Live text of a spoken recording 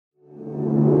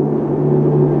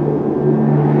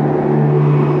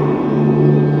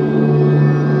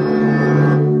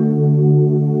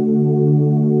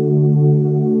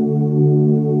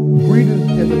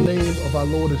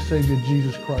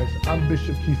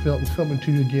Felton coming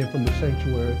to you again from the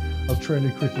sanctuary of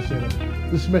Trinity Christian Center.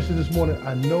 This message this morning,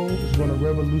 I know is going to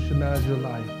revolutionize your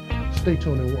life. Stay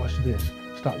tuned and watch this.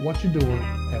 Stop what you're doing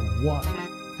and watch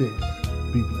this.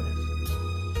 Be blessed.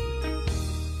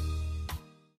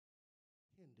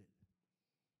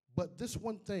 But this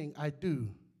one thing I do,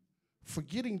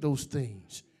 forgetting those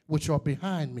things which are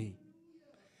behind me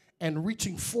and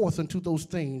reaching forth into those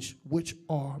things which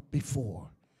are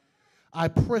before. I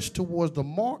press towards the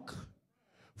mark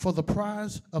for the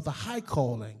prize of the high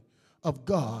calling of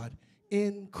God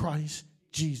in Christ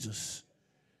Jesus.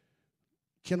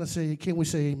 Can we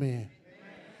say amen? Amen.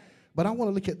 But I want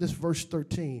to look at this verse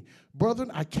 13. Brethren,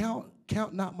 I count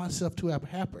not myself to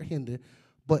have apprehended,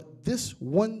 but this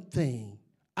one thing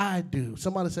I do.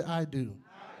 Somebody say, I do.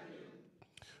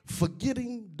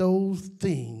 Forgetting those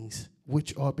things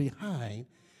which are behind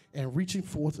and reaching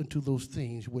forth into those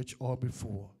things which are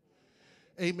before.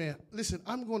 Amen. Listen,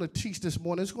 I'm going to teach this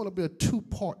morning. It's going to be a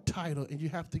two-part title, and you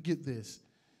have to get this.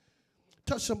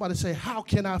 Touch somebody, say, how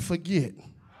can I forget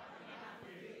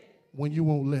when you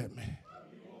won't let me?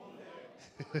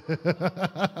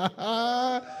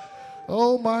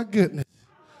 Oh, my goodness.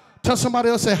 Touch somebody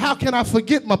else, say, how can I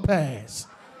forget my past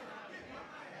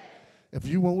if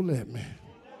you won't let me?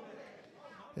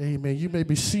 Amen. You may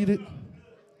be seated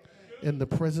in the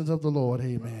presence of the Lord.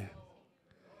 Amen.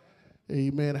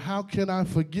 Amen. How can I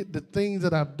forget the things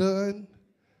that I've done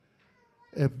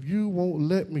if you won't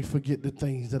let me forget the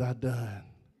things that I've done?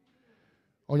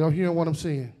 Are y'all hearing what I'm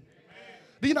saying? Amen.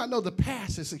 Do you not know the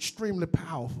past is extremely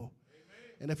powerful?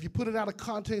 Amen. And if you put it out of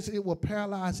context, it will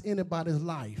paralyze anybody's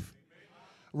life.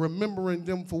 Amen. Remembering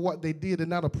them for what they did and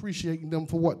not appreciating them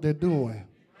for what they're doing. Amen.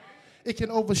 It can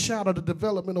overshadow the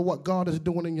development of what God is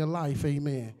doing in your life.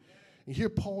 Amen. And here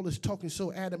Paul is talking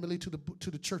so adamantly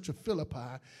to the church of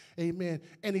Philippi, amen,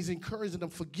 and he's encouraging them,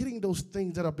 forgetting those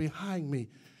things that are behind me.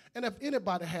 And if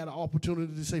anybody had an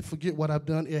opportunity to say, forget what I've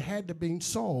done, it had to be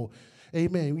Saul,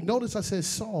 amen. You notice I said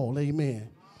Saul,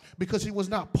 amen, because he was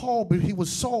not Paul, but he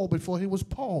was Saul before he was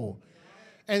Paul.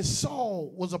 And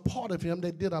Saul was a part of him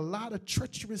that did a lot of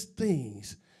treacherous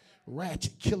things,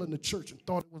 ratchet, killing the church and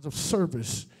thought it was of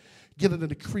service, getting a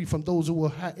decree from those who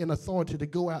were in authority to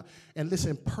go out and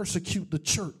listen, persecute the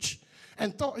church,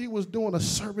 and thought he was doing a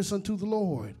service unto the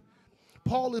Lord.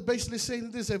 Paul is basically saying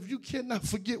this: if you cannot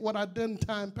forget what I've done in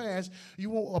time past,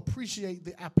 you won't appreciate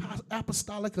the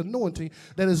apostolic anointing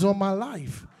that is on my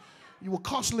life. You will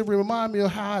constantly remind me of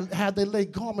how they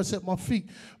laid garments at my feet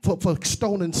for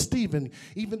stoning Stephen,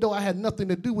 even though I had nothing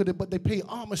to do with it, but they paid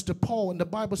homage to Paul. And the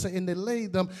Bible says, and they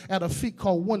laid them at a feet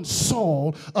called one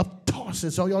Saul of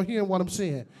Tarsus. Are y'all hearing what I'm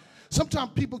saying?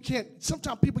 Sometimes people can't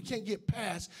get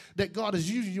past that God is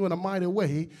using you in a mighty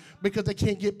way because they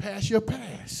can't get past your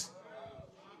past.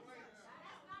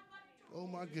 Oh,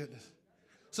 my goodness.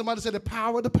 Somebody said the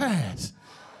power of the past.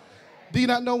 Do you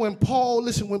not know when Paul,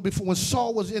 listen, when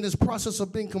Saul was in his process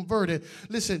of being converted,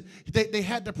 listen, they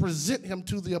had to present him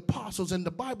to the apostles, and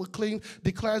the Bible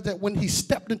declares that when he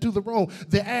stepped into the room,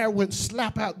 the air went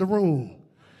slap out the room.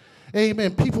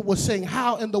 Amen. People were saying,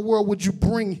 how in the world would you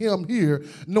bring him here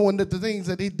knowing that the things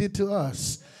that he did to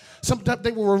us? Sometimes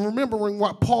they were remembering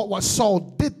what Saul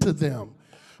did to them,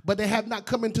 but they had not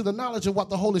come into the knowledge of what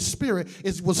the Holy Spirit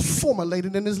was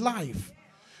formulating in his life.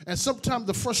 And sometimes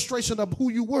the frustration of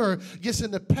who you were gets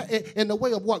in the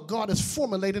way of what God is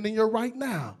formulating in you right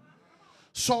now.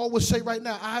 Saul would say right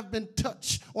now, I've been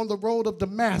touched on the road of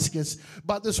Damascus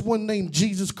by this one named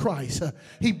Jesus Christ.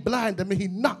 He blinded me. He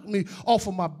knocked me off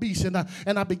of my beast. And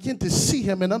I begin to see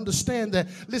him and understand that,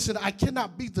 listen, I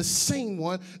cannot be the same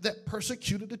one that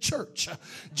persecuted the church.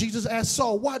 Jesus asked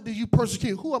Saul, why do you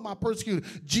persecute? Who am I persecuting?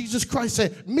 Jesus Christ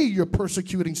said, me you're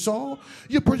persecuting, Saul.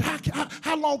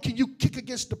 How long can you kick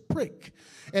against the prick?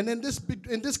 And in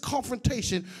this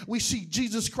confrontation, we see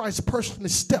Jesus Christ personally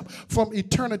step from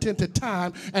eternity into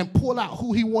time and pull out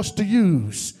who he wants to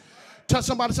use. Tell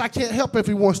somebody, say, I can't help if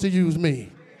he wants to use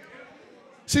me.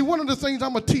 See, one of the things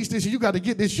I'm going to teach this, you got to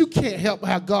get this. You can't help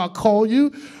how God called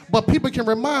you, but people can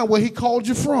remind where he called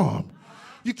you from.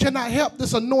 You cannot help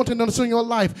this anointing that's in your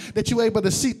life that you're able to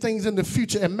see things in the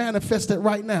future and manifest it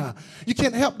right now. You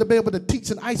can't help to be able to teach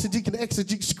and eisegete and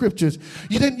exegete scriptures.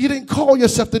 You didn't call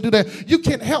yourself to do that. You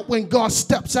can't help when God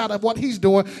steps out of what he's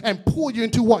doing and pull you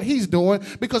into what he's doing,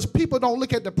 because people don't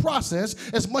look at the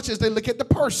process as much as they look at the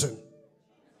person.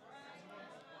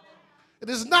 It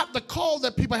is not the call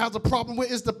that people have a problem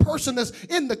with. It's the person that's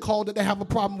in the call that they have a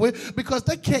problem with, because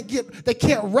they can't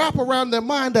wrap around their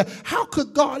mind that how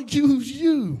could God use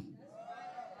you?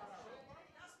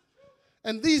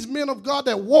 And these men of God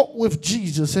that walked with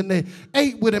Jesus and they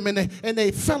ate with him and they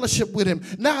fellowship with him.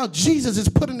 Now Jesus is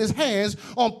putting his hands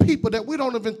on people that we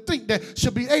don't even think that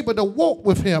should be able to walk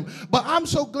with him. But I'm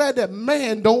so glad that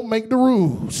man don't make the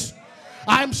rules.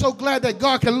 I'm so glad that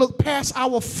God can look past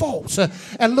our faults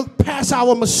and look past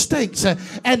our mistakes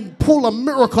and pull a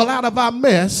miracle out of our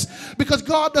mess, because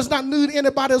God does not need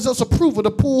anybody else's approval to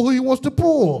pull who he wants to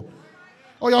pull.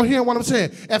 Oh, y'all hearing what I'm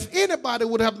saying? If anybody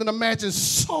would have been imagined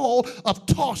Saul of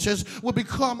Tarsus would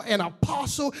become an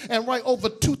apostle and write over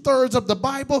 2/3 of the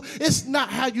Bible, it's not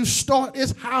how you start,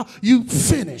 it's how you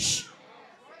finish.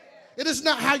 It is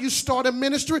not how you start a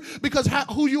ministry, because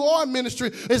who you are in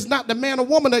ministry is not the man or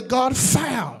woman that God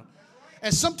found.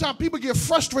 And sometimes people get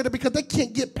frustrated because they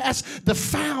can't get past the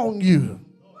found you.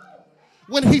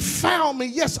 When he found me,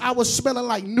 yes, I was smelling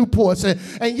like Newports,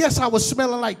 and yes, I was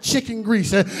smelling like chicken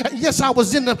grease, and yes, I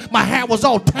was my hair was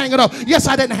all tangled up. Yes,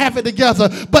 I didn't have it together,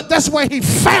 but that's where he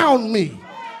found me.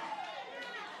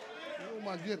 Oh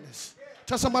my goodness.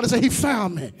 Tell somebody, say, he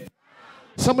found me.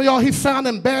 Some of y'all, he found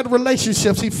in bad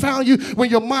relationships. He found you when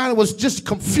your mind was just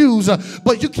confused,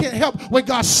 but you can't help when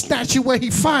God snatched you where he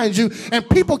finds you, and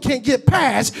people can't get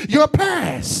past your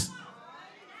past.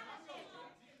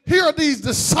 Here are these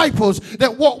disciples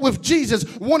that walked with Jesus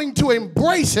wanting to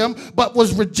embrace him, but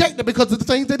was rejected because of the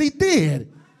things that he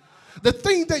did. The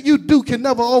thing that you do can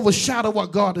never overshadow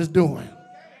what God is doing.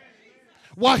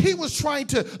 While he was trying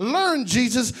to learn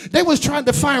Jesus, they was trying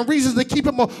to find reasons to keep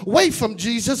him away from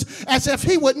Jesus, as if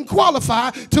he wouldn't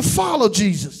qualify to follow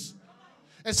Jesus.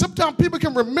 And sometimes people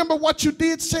can remember what you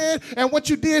did, said, and what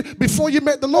you did before you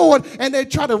met the Lord, and they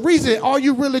try to reason, are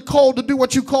you really called to do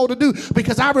what you called to do?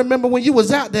 Because I remember when you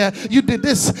was out there, you did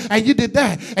this, and you did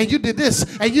that, and you did this,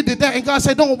 and you did that. And God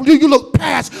said, don't you look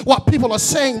past what people are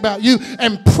saying about you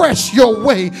and press your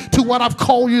way to what I've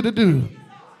called you to do.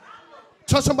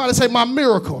 Tell somebody, say, my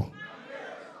miracle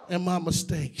and my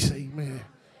mistakes. Amen.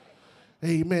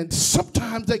 Amen.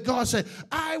 Sometimes that God said,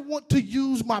 I want to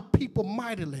use my people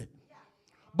mightily.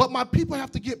 But my people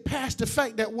have to get past the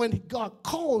fact that when God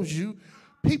calls you,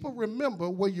 people remember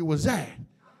where you was at.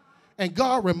 And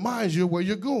God reminds you where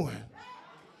you're going.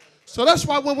 So that's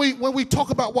why when we talk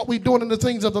about what we're doing in the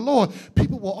things of the Lord,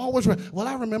 people will always, well,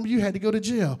 I remember you had to go to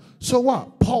jail. So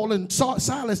what? Paul and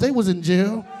Silas, they was in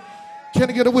jail. Can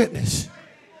I get a witness?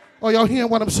 Oh, y'all hearing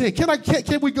what I'm saying?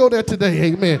 Can we go there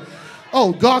today? Amen.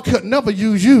 Oh, God could never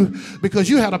use you because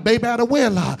you had a baby out of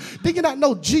wedlock. Did you not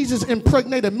know Jesus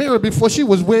impregnated Mary before she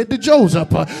was wed to Joseph?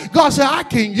 God said, I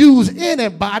can use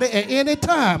anybody at any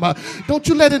time. Don't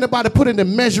you let anybody put in the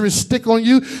measuring stick on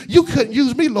you. You couldn't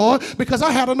use me, Lord, because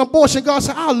I had an abortion. God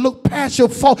said, I'll look past your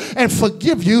fault and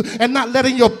forgive you and not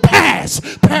letting your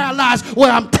past paralyze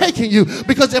where I'm taking you.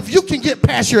 Because if you can get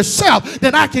past yourself,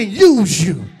 then I can use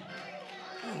you.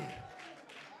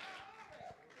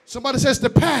 Somebody says the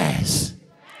past.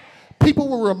 People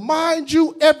will remind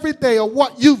you every day of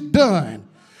what you've done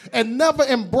and never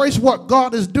embrace what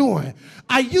God is doing.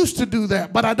 I used to do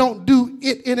that, but I don't do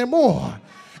it anymore.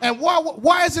 And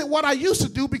why is it what I used to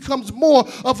do becomes more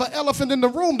of an elephant in the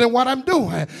room than what I'm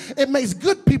doing? It makes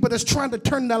good people that's trying to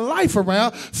turn their life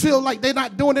around feel like they're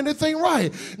not doing anything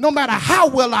right. No matter how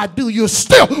well I do, you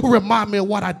still remind me of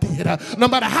what I did. No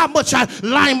matter how much I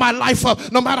line my life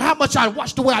up, no matter how much I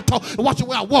watch the way I talk, watch the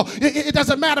way I walk, it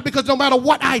doesn't matter, because no matter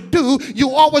what I do,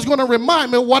 you're always going to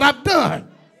remind me of what I've done.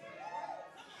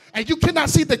 And you cannot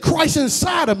see the Christ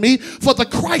inside of me for the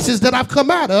crisis that I've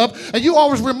come out of. And you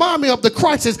always remind me of the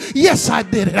crisis. Yes, I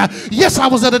did it. Yes, I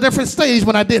was at a different stage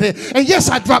when I did it. And yes,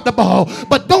 I dropped the ball.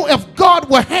 But if God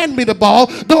will hand me the ball,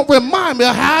 don't remind me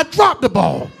of how I dropped the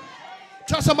ball.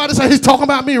 Tell somebody, say, he's talking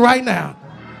about me right now.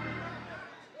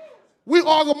 We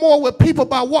argue more with people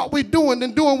about what we're doing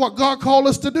than doing what God called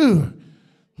us to do.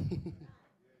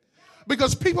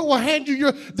 Because people will hand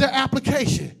you their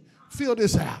application. Fill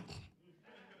this out.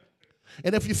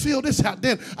 And if you fill this out,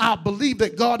 then I'll believe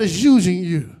that God is using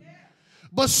you.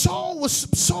 But Saul was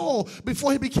Saul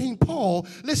before he became Paul.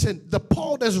 Listen, the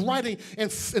Paul that's writing in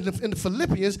the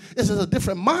Philippians is a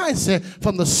different mindset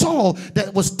from the Saul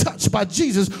that was touched by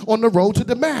Jesus on the road to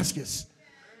Damascus.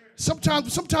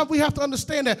 Sometimes we have to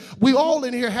understand that we all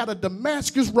in here had a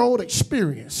Damascus Road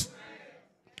experience.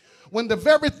 When the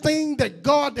very thing that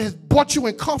God has brought you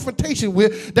in confrontation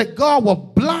with, that God will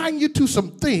blind you to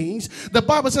some things. The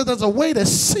Bible says there's a way that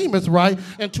seemeth right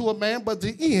unto a man, but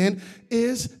the end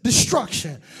is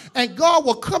destruction. And God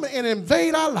will come and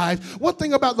invade our life. One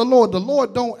thing about the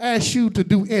Lord don't ask you to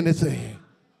do anything.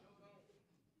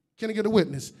 Can I get a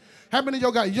witness? How many of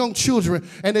y'all got young children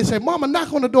and they say, Mama,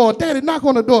 knock on the door, Daddy, knock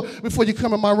on the door before you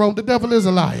come in my room? The devil is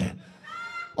a liar.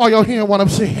 Are y'all hearing what I'm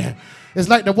saying? It's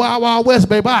like the Wild Wild West,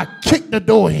 baby. I kick the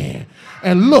door in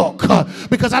and look,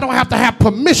 because I don't have to have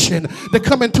permission to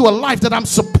come into a life that I'm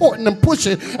supporting and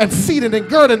pushing and feeding and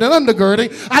girding and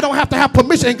undergirding. I don't have to have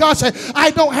permission. And God said,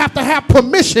 I don't have to have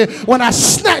permission when I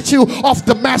snatch you off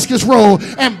Damascus Road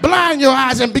and blind your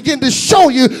eyes and begin to show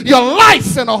you your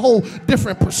life in a whole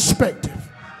different perspective.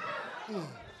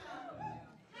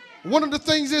 One of the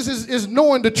things is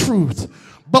knowing the truth.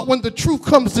 But when the truth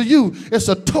comes to you, it's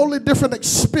a totally different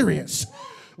experience.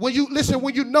 When you listen,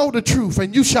 when you know the truth,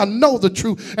 and you shall know the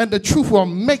truth, and the truth will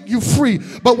make you free.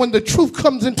 But when the truth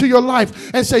comes into your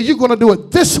life and say, you're going to do it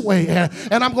this way,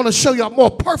 and I'm going to show you a more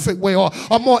perfect way or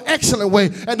a more excellent way,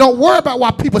 and don't worry about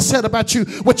what people said about you,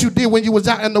 what you did when you was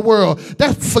out in the world.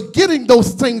 That's forgetting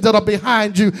those things that are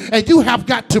behind you, and you have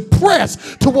got to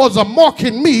press towards a mark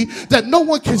in me that no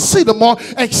one can see the mark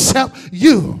except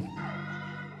you.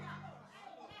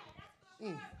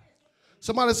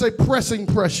 Somebody say pressing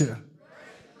pressure.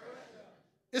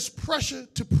 It's pressure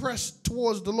to press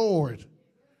towards the Lord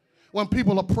when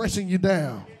people are pressing you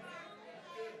down.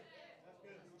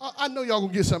 I know y'all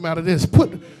gonna get something out of this.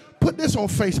 Put this on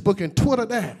Facebook and Twitter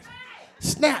that.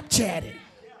 Snapchat it.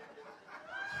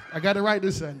 I got it right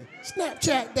this Sunday.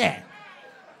 Snapchat that.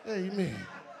 Amen.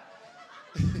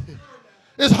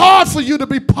 It's hard for you to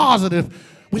be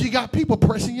positive when you got people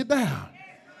pressing you down.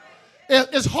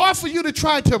 It's hard for you to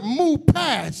try to move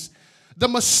past the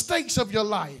mistakes of your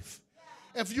life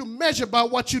if you measure by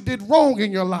what you did wrong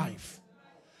in your life.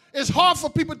 It's hard for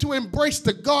people to embrace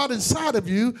the God inside of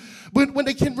you when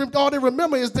they can, all they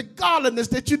remember is the godliness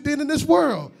that you did in this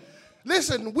world.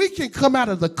 Listen, we can come out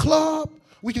of the club,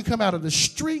 we can come out of the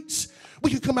streets, we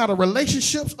can come out of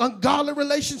relationships, ungodly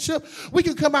relationships. We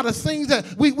can come out of things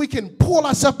that we can pull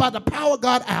ourselves by the power of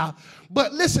God out.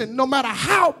 But listen, no matter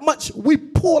how much we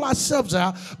pull ourselves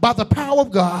out by the power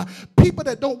of God, people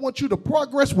that don't want you to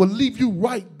progress will leave you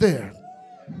right there.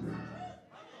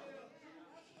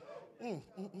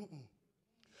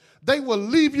 They will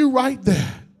leave you right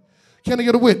there. Can I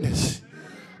get a witness?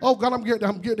 Oh God, I'm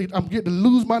getting to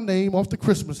lose my name off the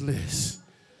Christmas list.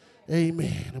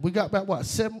 Amen. And we got about what,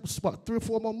 3 or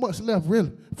 4 more months left,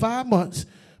 really. 5 months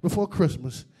before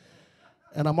Christmas.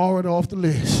 And I'm already off the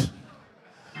list.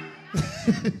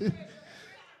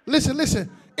 Listen.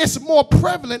 It's more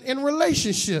prevalent in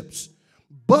relationships,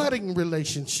 budding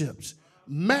relationships,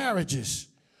 marriages.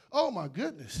 Oh my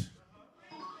goodness.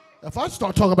 If I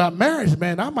start talking about marriage,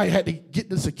 man, I might have to get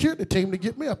the security team to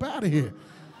get me up out of here.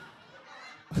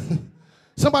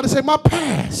 Somebody say, my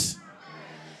past.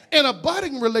 In a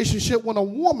budding relationship, when a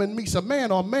woman meets a man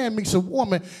or a man meets a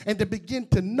woman, and they begin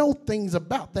to know things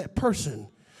about that person,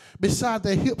 beside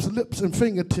their hips, lips, and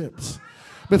fingertips,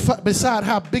 beside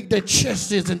how big their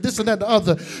chest is and this and that and the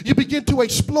other, you begin to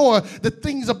explore the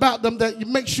things about them that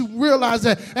makes you realize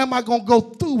that, am I going to go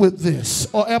through with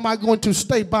this or am I going to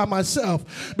stay by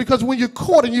myself? Because when you're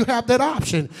courting, you have that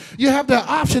option. You have that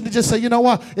option to just say, you know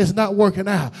what, it's not working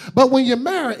out. But when you're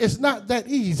married, it's not that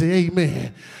easy,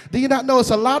 amen. Do you not know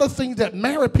it's a lot of things that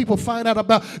married people find out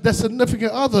about their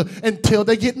significant other until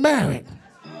they get married?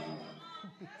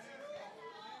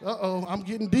 Uh-oh, I'm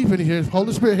getting deep in here.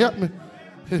 Holy Spirit, help me.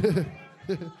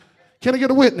 Can I get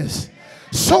a witness?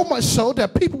 So much so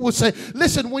that people will say,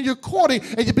 listen, when you're courting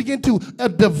and you begin to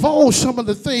divulge some of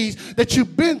the things that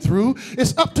you've been through,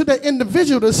 it's up to the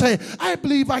individual to say, I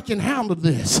believe I can handle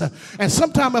this. And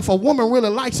sometimes if a woman really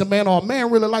likes a man or a man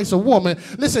really likes a woman,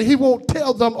 listen, he won't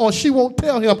tell them or she won't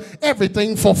tell him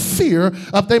everything for fear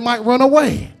of they might run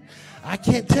away. I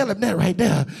can't tell him that right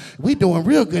there. We doing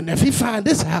real good. And if he find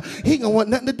this out, he ain't gonna want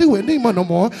nothing to do with me no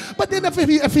more. But then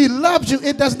if he loves you,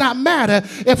 it does not matter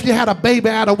if you had a baby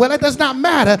out of well. It does not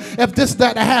matter if this,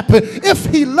 that happened. If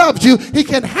he loves you, he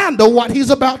can handle what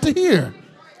he's about to hear.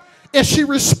 If she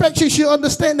respects you, she'll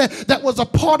understand that that was a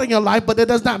part of your life, but it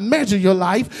does not measure your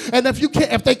life. And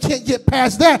if they can't get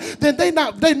past that, then they're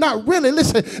not really,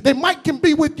 listen, they can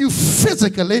be with you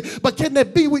physically, but can they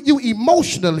be with you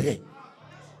emotionally?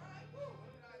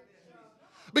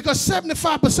 Because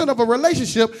 75% of a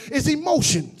relationship is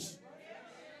emotions.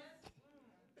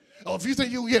 Oh, if you think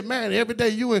you can get married every day,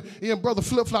 you and brother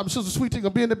flip-flop and sister sweet tea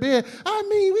gonna be in the bed, I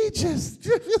mean, we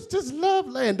just love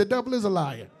land. The devil is a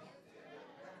liar.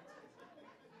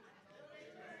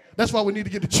 That's why we need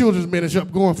to get the children's ministry up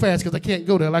going fast, because I can't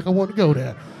go there like I want to go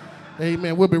there.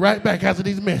 Amen. We'll be right back after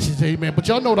these messages. Amen. But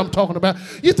y'all know what I'm talking about.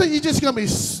 You think you're just gonna be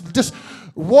just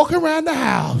walking around the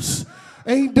house,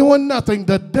 ain't doing nothing?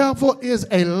 The devil is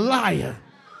a liar.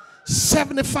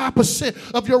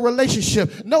 75% of your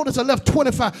relationship. Notice I left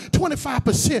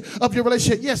 25% of your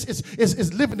relationship. Yes,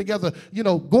 it's living together,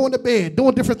 going to bed,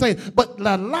 doing different things. But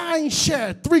the lion's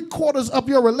share, 3/4 of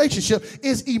your relationship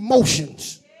is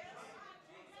emotions.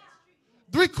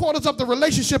 3/4 of the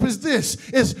relationship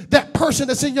is that person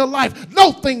that's in your life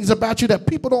know things about you that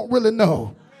people don't really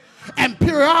know. And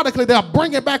periodically they'll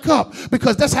bring it back up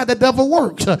because that's how the devil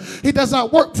works. He does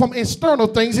not work from external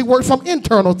things. He works from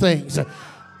internal things.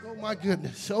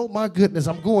 Oh my goodness,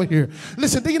 I'm going here.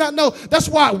 Listen, do you not know that's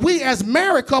why we as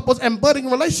married couples and budding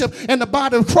relationships in the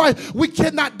body of Christ, we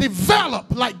cannot develop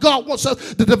like God wants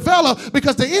us to develop,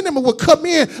 because the enemy will come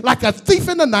in like a thief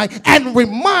in the night and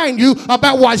remind you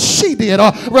about what she did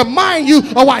or remind you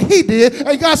of what he did.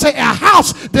 And God say a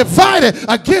house divided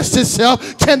against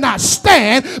itself cannot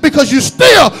stand, because you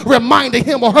still reminding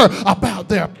him or her about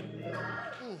their.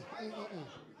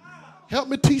 Help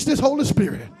me teach this, Holy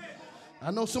Spirit. I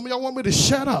know some of y'all want me to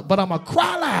shut up, but I'm going to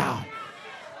cry loud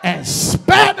and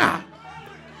spare not.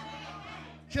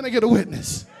 Can I get a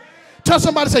witness? Tell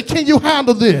somebody, say, can you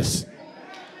handle this?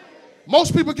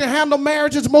 Most people can handle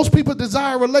marriages. Most people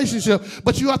desire a relationship.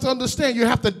 But you have to understand, you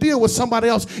have to deal with somebody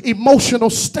else's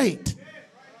emotional state.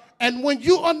 And when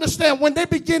you understand, when they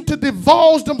begin to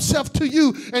divulge themselves to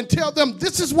you and tell them,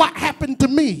 this is what happened to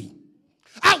me.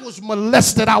 I was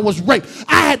molested. I was raped.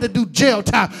 I had to do jail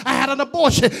time. I had an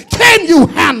abortion. Can you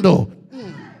handle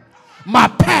my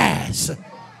past?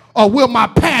 Or will my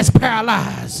past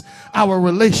paralyze our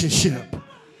relationship?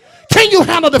 Can you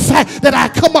handle the fact that I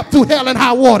come up through hell and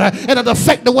high water and it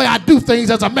affect the way I do things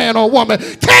as a man or a woman?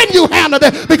 Can you handle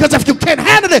that? Because if you can't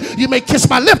handle it, you may kiss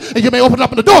my lip and you may open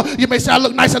up the door. You may say I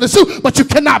look nice in the suit, but you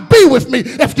cannot be with me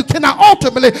if you cannot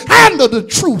ultimately handle the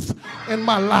truth in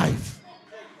my life.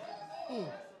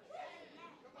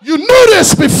 You knew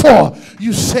this before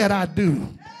you said I do.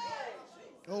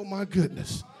 Oh my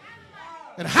goodness.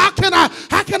 And how can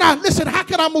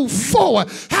I move forward?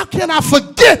 How can I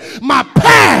forget my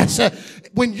past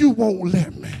when you won't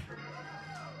let me?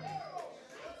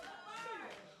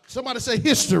 Somebody say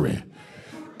history.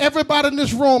 Everybody in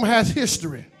this room has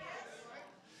history.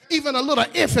 Even a little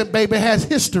infant baby has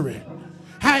history.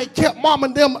 How it kept mom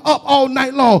and them up all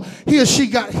night long. He or she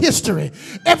got history.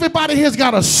 Everybody here's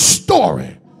got a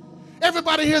story.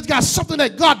 Everybody here's got something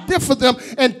that God did for them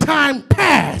in time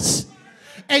past.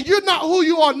 And you're not who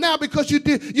you are now because you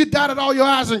dotted all your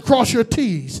I's and crossed your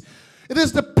T's. It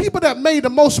is the people that made the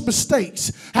most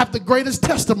mistakes have the greatest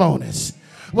testimonies.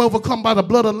 We're overcome by the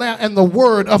blood of the Lamb and the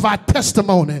word of our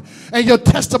testimony. And your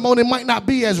testimony might not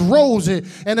be as rosy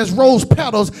and as rose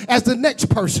petals as the next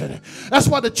person. That's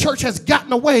why the church has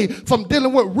gotten away from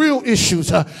dealing with real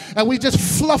issues. And we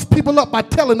just fluff people up by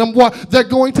telling them what they're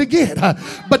going to get.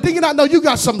 But do you not know you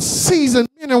got some seasoned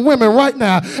men and women right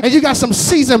now, and you got some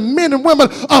seasoned men and women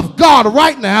of God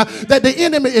right now, that the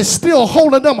enemy is still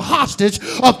holding them hostage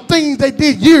of things they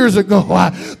did years ago,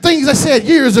 things they said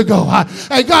years ago.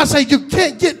 And God said you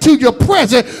can't get to your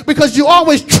present because you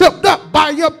always tripped up by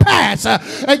your past.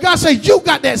 And God said you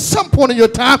got that at some point in your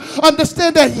time.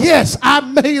 Understand that, yes, I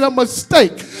made a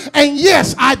mistake. And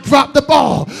yes, I dropped the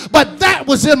ball. But that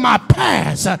was in my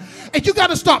past. And you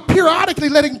got to start periodically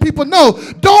letting people know,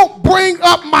 don't bring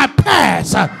up my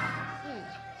past.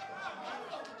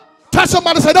 Tell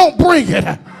somebody, say, don't bring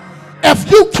it. If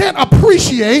you can't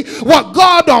appreciate what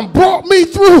God done brought me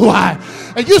through,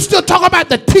 and you still talk about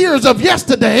the tears of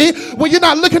yesterday when you're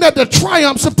not looking at the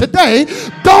triumphs of today,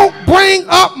 don't bring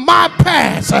up my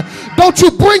past. Don't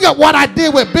you bring up what I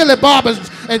did with Billy Bob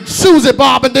and Susie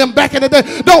Bob and them back in the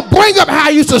day. Don't bring up how I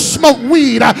used to smoke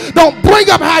weed. Don't bring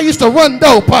up how I used to run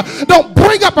dope. Don't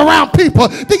bring up around people.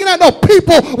 Thinking that no,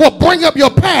 people will bring up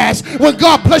your past when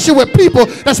God bless you with people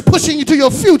that's pushing you to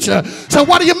your future. So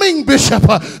what do you mean, Bishop?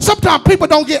 Sometimes people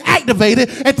don't get activated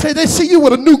until they see you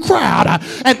with a new crowd.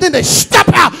 And then they step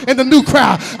out in the new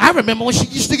crowd. I remember when she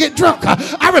used to get drunk.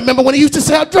 I remember when he used to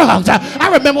sell drugs. I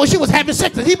remember when she was having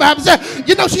sex and he was having sex.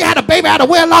 You know, she had a baby out of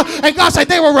wedlock. And God said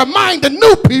they will remind the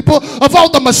new people of all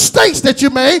the mistakes that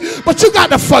you made, but you got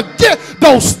to forget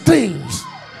those things.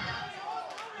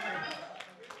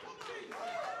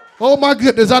 Oh my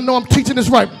goodness, I know I'm teaching this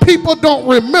right. People don't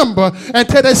remember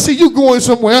until they see you going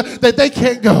somewhere that they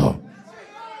can't go.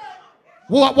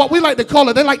 What we like to call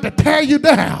it, they like to tear you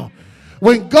down.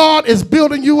 When God is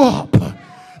building you up,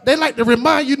 They like to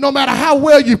remind you no matter how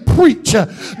well you preach, no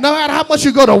matter how much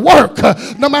you go to work,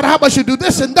 no matter how much you do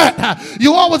this and that,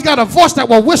 you always got a voice that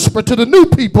will whisper to the new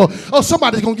people, oh,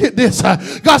 somebody's going to get this.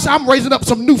 God said, I'm raising up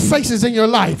some new faces in your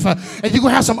life. And you're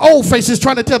going to have some old faces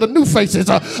trying to tell the new faces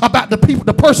about the people,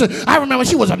 the person. I remember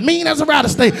she was as mean as a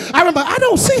rattlesnake. I remember, I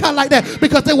don't see her like that,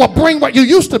 because they will bring what you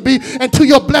used to be into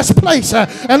your blessed place.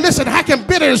 And listen, how can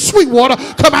bitter and sweet water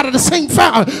come out of the same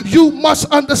fountain? You must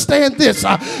understand this.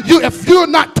 If you're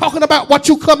not talking about what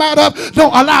you come out of,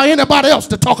 don't allow anybody else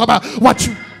to talk about what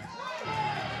you.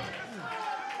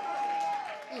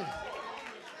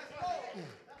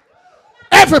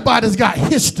 Everybody's got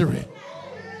history.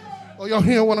 Oh, y'all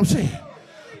hearing what I'm saying?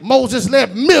 Moses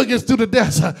led millions through the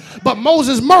desert, but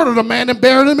Moses murdered a man and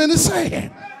buried him in the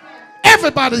sand.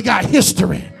 Everybody's got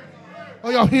history. Oh,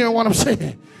 y'all hearing what I'm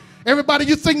saying? Everybody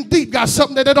you think deep got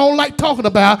something that they don't like talking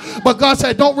about, but God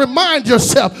said, don't remind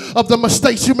yourself of the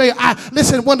mistakes you made.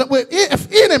 Listen,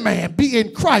 if any man be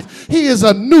in Christ, he is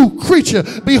a new creature.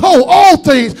 Behold,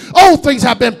 old things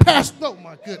have been passed. Oh,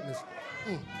 my goodness.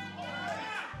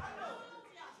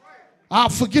 I'll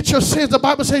forget your sins. The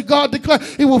Bible says God declared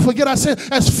he will forget our sins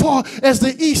as far as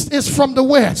the east is from the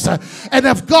west. And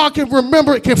if God can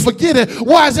remember it, can forget it,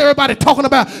 why is everybody talking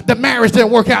about the marriage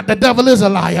didn't work out? The devil is a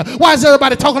liar. Why is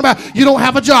everybody talking about you don't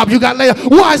have a job, you got laid off?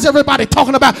 Why is everybody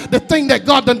talking about the thing that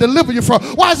God done deliver you from?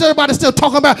 Why is everybody still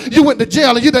talking about you went to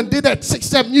jail and you done did that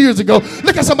 6-7 years ago?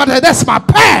 Look at somebody and say, that's my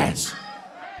past.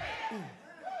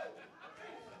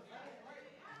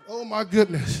 Oh my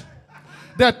goodness.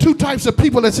 There are two types of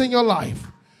people that's in your life.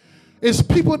 It's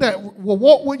people that will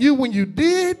walk with you when you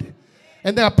did,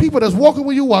 and there are people that's walking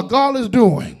with you while God is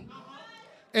doing.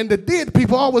 And the dead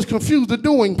people always confuse the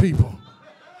doing people,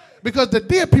 because the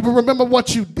dead people remember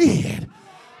what you did,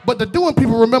 but the doing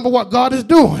people remember what God is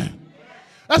doing.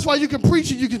 That's why you can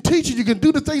preach and you can teach and you can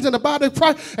do the things in the body of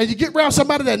Christ, and you get around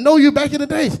somebody that know you back in the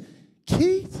days.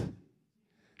 Keith,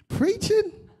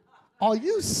 preaching? Are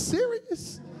you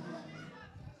serious?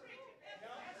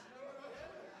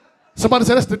 Somebody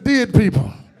said that's the dead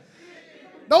people.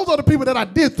 Those are the people that I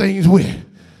did things with.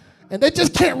 And they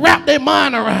just can't wrap their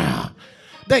mind around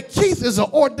that Keith is an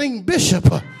ordained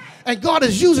bishop and God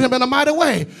is using him in a mighty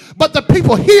way. But the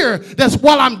people here, that's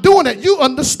while I'm doing it, you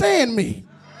understand me.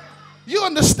 You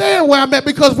understand where I'm at,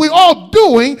 because we're all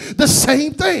doing the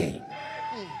same thing.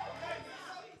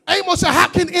 Amos said, how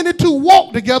can any two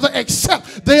walk together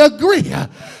except they agree?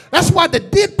 That's why the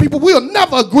dead people will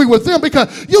never agree with them,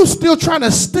 because you're still trying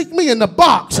to stick me in the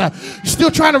box. You're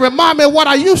still trying to remind me of what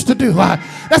I used to do.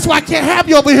 That's why I can't have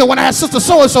you over here when I have Sister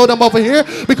So-and-so them over here,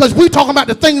 because we talking about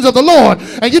the things of the Lord.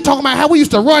 And you're talking about how we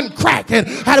used to run crack and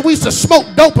how we used to smoke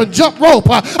dope and jump rope.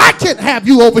 I can't have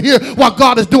you over here while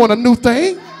God is doing a new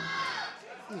thing.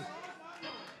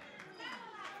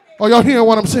 Oh, y'all hearing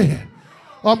what I'm saying?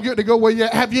 I'm getting to go where you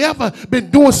have you ever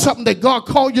been doing something that God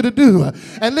called you to do?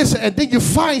 And listen, and then you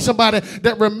find somebody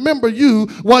that remember you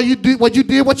while you did what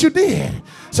you did.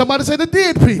 Somebody say the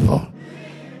dead people.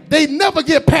 They never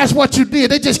get past what you did.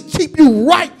 They just keep you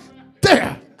right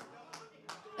there.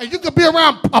 And you could be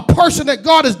around a person that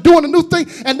God is doing a new thing,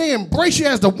 and they embrace you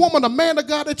as the woman or man of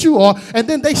God that you are, and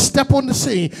then they step on the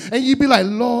scene, and you be like,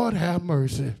 Lord have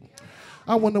mercy.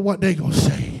 I wonder what they gonna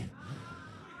say.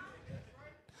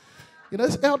 You know,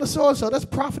 that's elder so-and-so, that's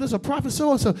prophetess or prophet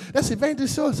so-and-so, that's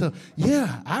evangelist so-and-so.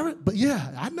 Yeah, I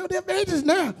know the evangelist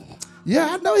now. Yeah,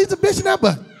 I know he's a bishop now,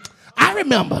 but I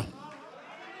remember.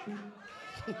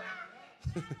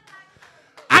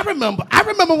 I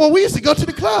remember when we used to go to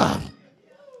the club.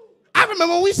 I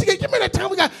remember when we used to get, you remember that time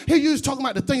we got, here you was talking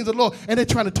about the things of the Lord, and they're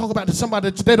trying to talk about to somebody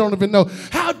that they don't even know.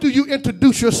 How do you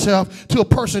introduce yourself to a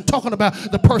person talking about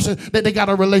the person that they got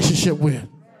a relationship with?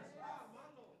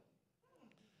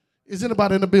 Is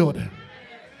anybody in the building?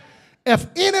 If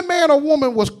any man or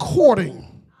woman was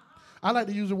courting, I like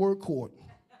to use the word court.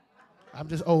 I'm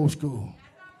just old school.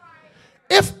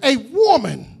 If a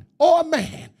woman or a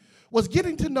man was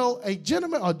getting to know a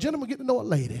gentleman, or a gentleman getting to know a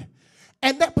lady,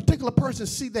 and that particular person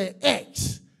see their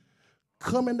ex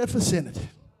come in their vicinity.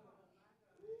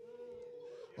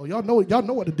 Oh, y'all know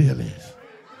what the deal is.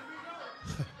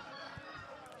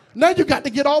 Now you got to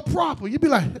get all proper. You be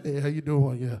like, hey, how you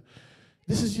doing? Yeah.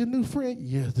 This is your new friend?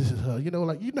 Yes, this is her. You know,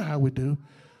 like, you know how we do.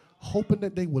 Hoping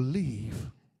that they will leave.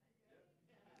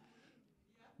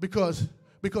 Because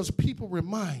people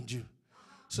remind you.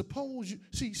 Suppose you,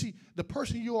 see, the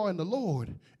person you are in the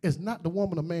Lord is not the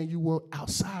woman or man you were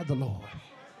outside the Lord.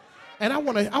 And I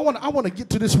want to get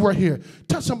to this right here.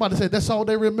 Tell somebody, say, that's all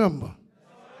they remember.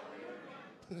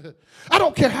 I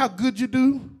don't care how good you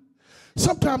do.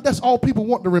 Sometimes that's all people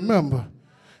want to remember.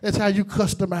 That's how you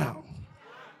cuss them out.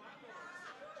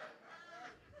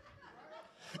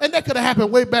 Man, that could have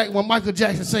happened way back when Michael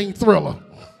Jackson sang Thriller.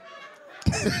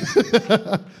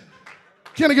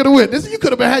 Can I get a witness? You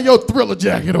could have had your Thriller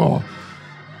jacket on.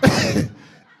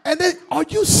 And then, are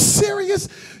you serious?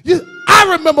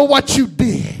 I remember what you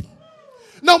did.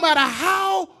 No matter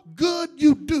how good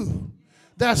you do,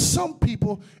 there are some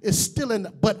people is still in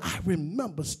the but I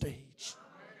remember stage.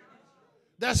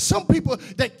 There's some people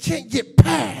that can't get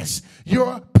past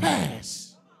your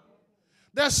past.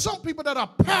 There's some people that are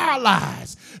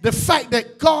paralyzed. The fact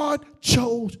that God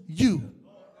chose you.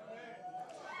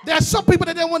 There's some people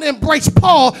that don't want to embrace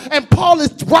Paul, and Paul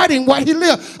is writing where he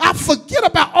lived. I forget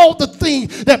about all the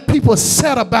things that people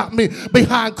said about me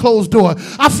behind closed doors.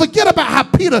 I forget about how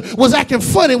Peter was acting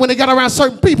funny when he got around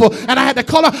certain people, and I had to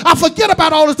call him. I forget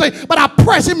about all those things, but I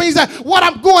press. It means that what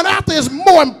I'm going after is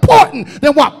more important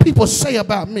than what people say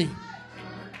about me.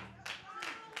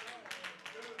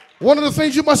 One of the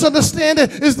things you must understand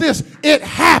is this. It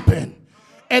happened,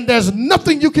 and there's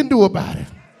nothing you can do about it.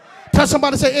 Tell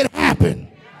somebody, say, it happened.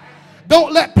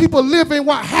 Don't let people live in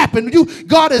what happened.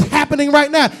 God is happening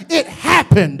right now. It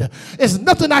happened. There's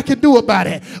nothing I can do about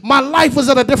it. My life was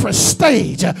at a different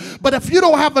stage. But if you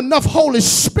don't have enough Holy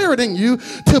Spirit in you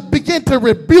to begin to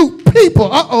rebuke people,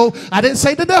 I didn't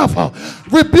say the devil.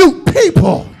 Rebuke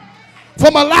people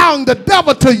from allowing the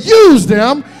devil to use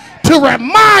them to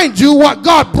remind you what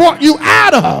God brought you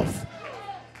out of.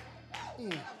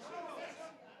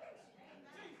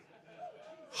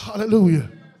 Hallelujah.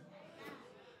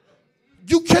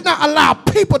 You cannot allow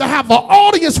people to have an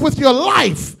audience with your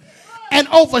life and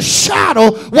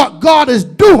overshadow what God is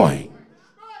doing.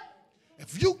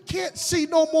 If you can't see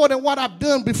no more than what I've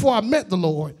done before I met the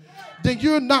Lord, then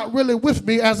you're not really with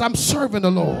me as I'm serving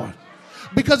the Lord.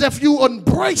 Because if you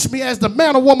embrace me as the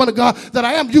man or woman of God that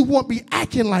I am, you won't be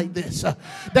acting like this.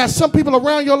 There's some people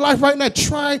around your life right now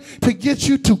trying to get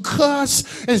you to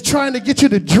cuss and trying to get you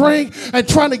to drink and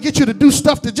trying to get you to do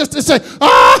stuff to say,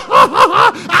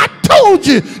 I told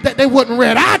you that they wasn't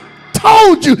ready. I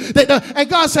told you that, and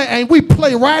God said, and we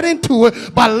play right into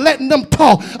it by letting them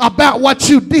talk about what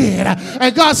you did.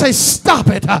 And God says, stop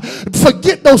it.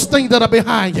 Forget those things that are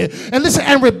behind you. And listen,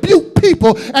 and rebuke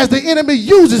people as the enemy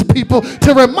uses people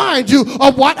to remind you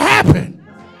of what happened.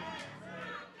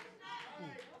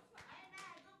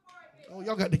 Oh,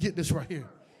 y'all got to get this right here.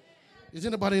 Is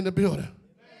anybody in the building?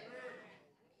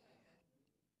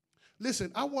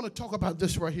 Listen, I want to talk about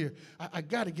this right here. I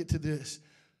got to get to this.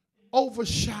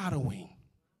 Overshadowing.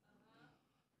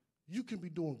 You can be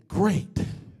doing great.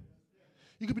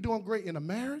 You can be doing great in a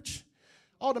marriage.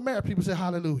 All the married people say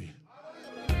hallelujah.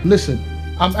 Listen,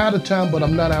 I'm out of time, but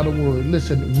I'm not out of word.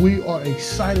 Listen, we are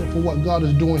excited for what God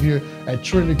is doing here at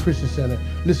Trinity Christian Center.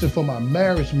 Listen, from our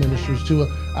marriage ministries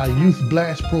to our Youth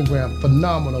Blast program,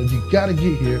 phenomenal. You got to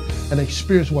get here and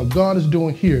experience what God is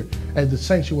doing here at the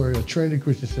sanctuary of Trinity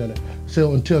Christian Center.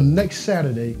 So until next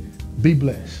Saturday, be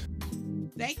blessed.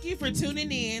 Thank you for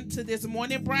tuning in to this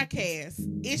morning broadcast.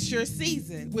 It's your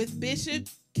season with Bishop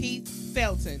Keith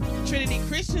Felton. Trinity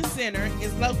Christian Center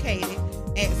is located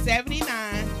at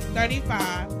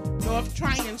 7935 North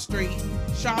Tryon Street,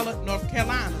 Charlotte, North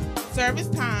Carolina. Service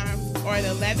times are at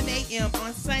 11 a.m.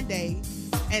 on Sunday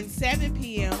and 7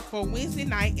 p.m. for Wednesday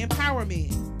night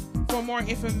empowerment. For more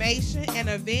information and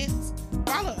events,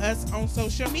 follow us on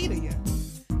social media.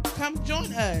 Come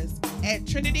join us at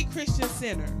Trinity Christian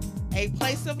Center, a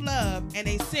place of love and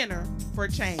a center for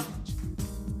change.